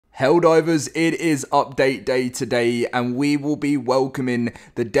Helldivers, it is update day today, and we will be welcoming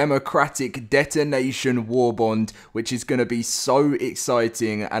the Democratic Detonation Warbond, which is going to be so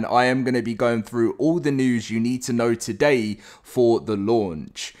exciting, and I am going to be going through all the news you need to know today for the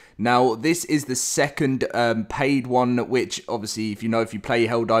launch. Now, this is the second paid one, which obviously, if you play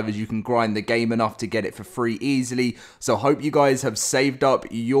Helldivers, you can grind the game enough to get it for free easily. So hope you guys have saved up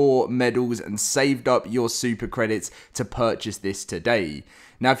your medals and saved up your super credits to purchase this today.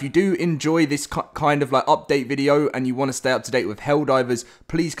 Now, if you do enjoy this kind of like update video and you want to stay up to date with Helldivers,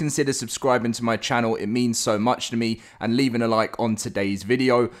 please consider subscribing to my channel. It means so much to me, and leaving a like on today's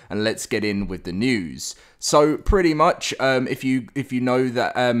video, and let's get in with the news. So pretty much, if you know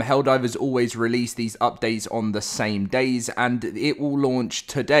that Helldivers always release these updates on the same days, and it will launch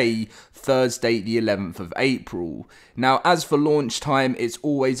today, Thursday the 11th of April. Now, as for launch time, it's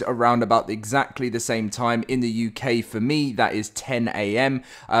always around about exactly the same time. In the UK, for me, that is 10 AM.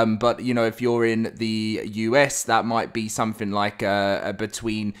 But, you know, if you're in the US, that might be something like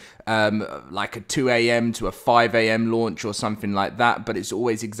between like a 2 AM to a 5 AM launch or something like that. But it's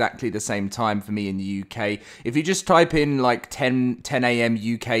always exactly the same time for me in the UK. If you just type in like 10 AM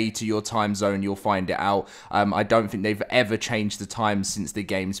UK to your time zone, you'll find it out. I don't think they've ever changed the time since the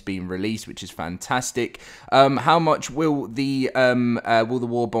game's been released, which is fantastic. How much will the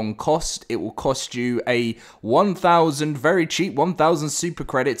Warbond cost? It will cost you a 1,000, very cheap, 1,000 super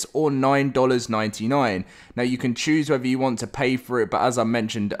credits, or $9.99. Now, you can choose whether you want to pay for it, but as I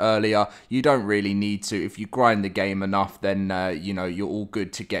mentioned earlier, you don't really need to. If you grind the game enough, then you know, you're all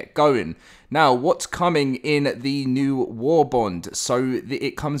good to get going. Now, what's coming in the new Warbond? So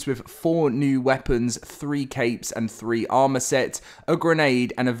it comes with 4 new weapons, 3 capes and 3 armor sets, a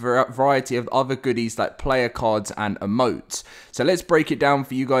grenade, and a variety of other goodies like player cards and emotes. So let's break it down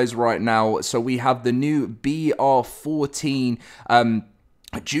for you guys right now. So we have the new BR-14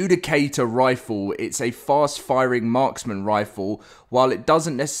 Adjudicator rifle. It's a fast-firing marksman rifle. While it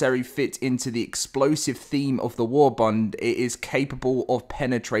doesn't necessarily fit into the explosive theme of the Warbond, it is capable of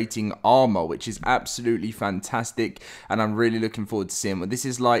penetrating armor, which is absolutely fantastic, and I'm really looking forward to seeing what this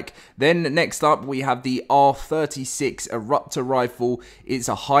is like. Then next up, we have the R36 Eruptor rifle. It's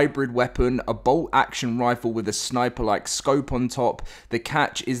a hybrid weapon, a bolt-action rifle with a sniper-like scope on top. The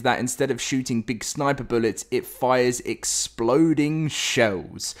catch is that instead of shooting big sniper bullets, it fires exploding shells.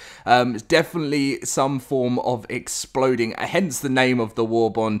 It's definitely some form of exploding, hence the name of the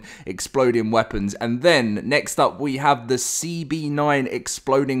Warbond, exploding weapons. And then next up, we have the CB9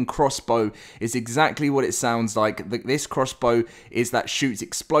 exploding crossbow. Is exactly what it sounds like. This crossbow is that shoots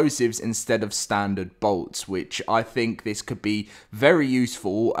explosives instead of standard bolts, which I think this could be very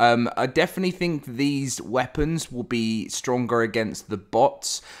useful. I definitely think these weapons will be stronger against the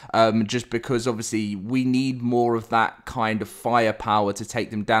bots, just because obviously we need more of that kind of firepower to take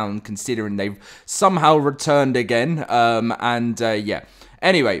them down, considering they've somehow returned again. Yeah.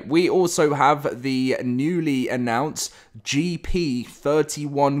 Anyway, we also have the newly announced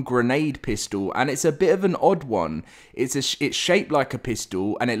GP31 grenade pistol, and it's a bit of an odd one. It's shaped like a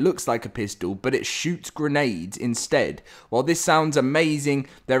pistol, and it looks like a pistol, but it shoots grenades instead. While this sounds amazing,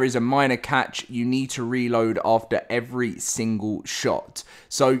 there is a minor catch. You need to reload after every single shot.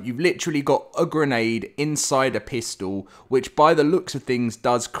 So you've literally got a grenade inside a pistol, which by the looks of things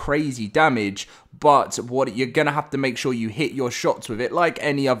does crazy damage, but what you're going to have to make sure you hit your shots with it like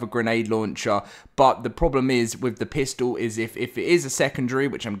any other grenade launcher. But the problem is with the pistol is if it is a secondary,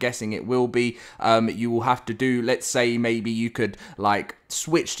 which I'm guessing it will be, you will have to do, let's say maybe you could like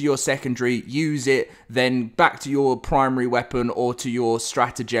switch to your secondary, use it, then back to your primary weapon or to your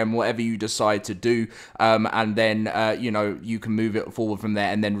stratagem, whatever you decide to do, and then you know, you can move it forward from there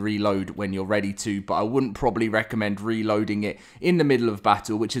and then reload when you're ready to. But I wouldn't probably recommend reloading it in the middle of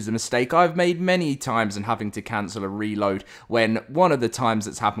battle, which is a mistake I've made many times, and having to cancel a reload, when one of the times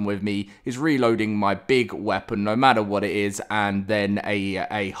that's happened with me is reloading my big weapon, no matter what it is, and then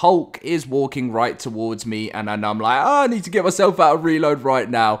a Hulk is walking right towards me, and I'm like, oh, I need to get myself out of reload right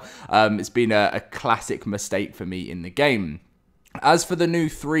now. It's been a classic mistake for me in the game. As for the new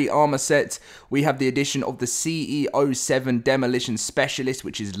 3 armor sets, we have the addition of the CE07 Demolition Specialist,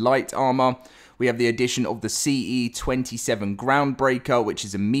 which is light armor. We have the addition of the CE27 Groundbreaker, which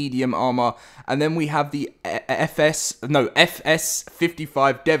is a medium armor. And then we have the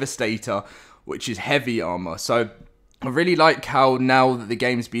FS55 Devastator, which is heavy armor. So I really like how now that the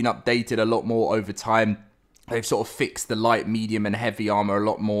game's been updated a lot more over time, they've sort of fixed the light, medium, and heavy armor a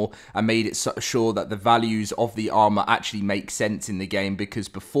lot more, and made it sure that the values of the armor actually make sense in the game, because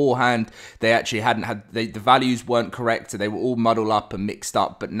beforehand they actually hadn't had, the values weren't correct, so they were all muddled up and mixed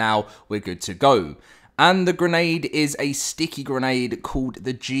up, but now we're good to go. And the grenade is a sticky grenade called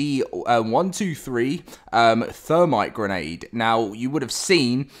the G123 thermite grenade. Now, you would have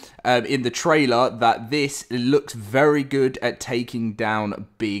seen in the trailer that this looks very good at taking down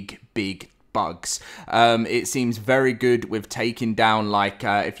big bugs. It seems very good with taking down, like,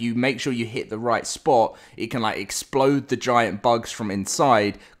 if you make sure you hit the right spot, it can like explode the giant bugs from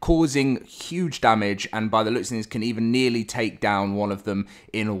inside, causing huge damage, and by the looks of things can even nearly take down one of them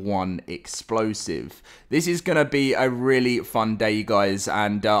in one explosive. This is going to be a really fun day, guys,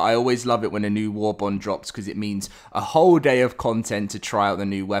 and I always love it when a new Warbond drops because it means a whole day of content to try out the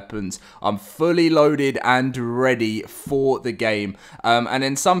new weapons. I'm fully loaded and ready for the game. And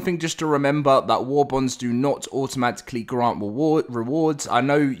then something just to remember, that Warbonds do not automatically grant rewards. I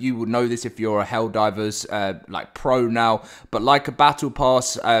know you will know this if you're a Helldivers like pro now, but like a battle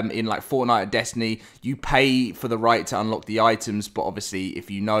pass in like Fortnite or Destiny, you pay for the right to unlock the items, but obviously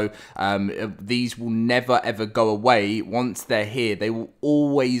if you know, these will never ever go away. Once they're here, they will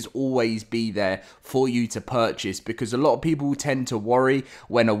always be there for you to purchase, because a lot of people tend to worry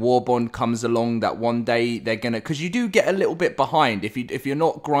when a Warbond comes along that one day they're gonna, because you do get a little bit behind if you're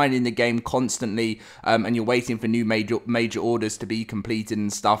not grinding the game constantly, and you're waiting for new major orders to be completed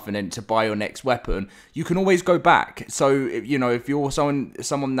and stuff, and then to buy your next weapon, you can always go back. So you know, if you're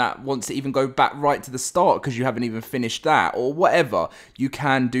someone that wants to even go back right to the start because you haven't even finished that or whatever, you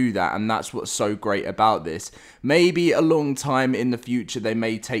can do that, and that's what's so great about this. Maybe a long time in the future they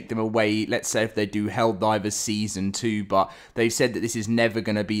may take them away, let's say if they do Helldivers Season 2, but they've said that this is never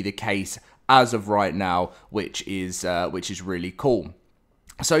going to be the case as of right now, which is really cool.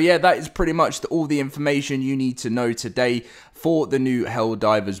 So yeah, that is pretty much all the information you need to know today for the new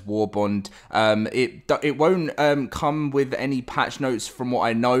Helldivers Warbond. It won't come with any patch notes from what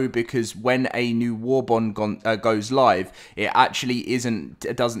I know, because when a new Warbond goes live, it actually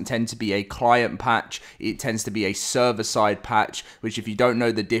doesn't tend to be a client patch. It tends to be a server-side patch, which, if you don't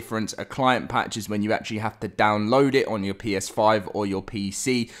know the difference, a client patch is when you actually have to download it on your PS5 or your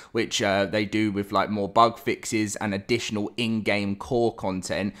PC, which they do with like more bug fixes and additional in-game core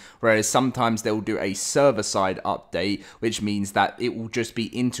content, whereas sometimes they'll do a server-side update, which means that it will just be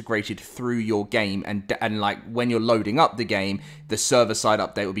integrated through your game, and like when you're loading up the game, the server-side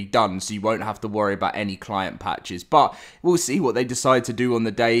update will be done, so you won't have to worry about any client patches. But we'll see what they decide to do on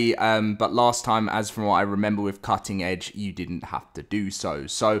the day. But last time, as from what I remember with Cutting Edge, you didn't have to do so.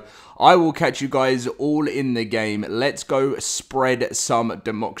 So I will catch you guys all in the game. Let's go spread some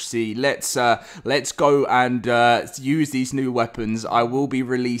democracy. Let's go and use these new weapons. I will be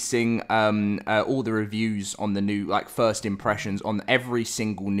releasing all the reviews on the new, like, first impressions on every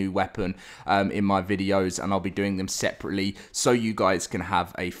single new weapon in my videos, and I'll be doing them separately so you guys can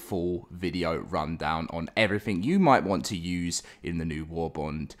have a full video rundown on everything you might want to use in the new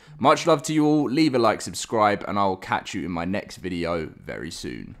Warbond. Much love to you all. Leave a like, subscribe, and I'll catch you in my next video very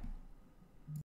soon.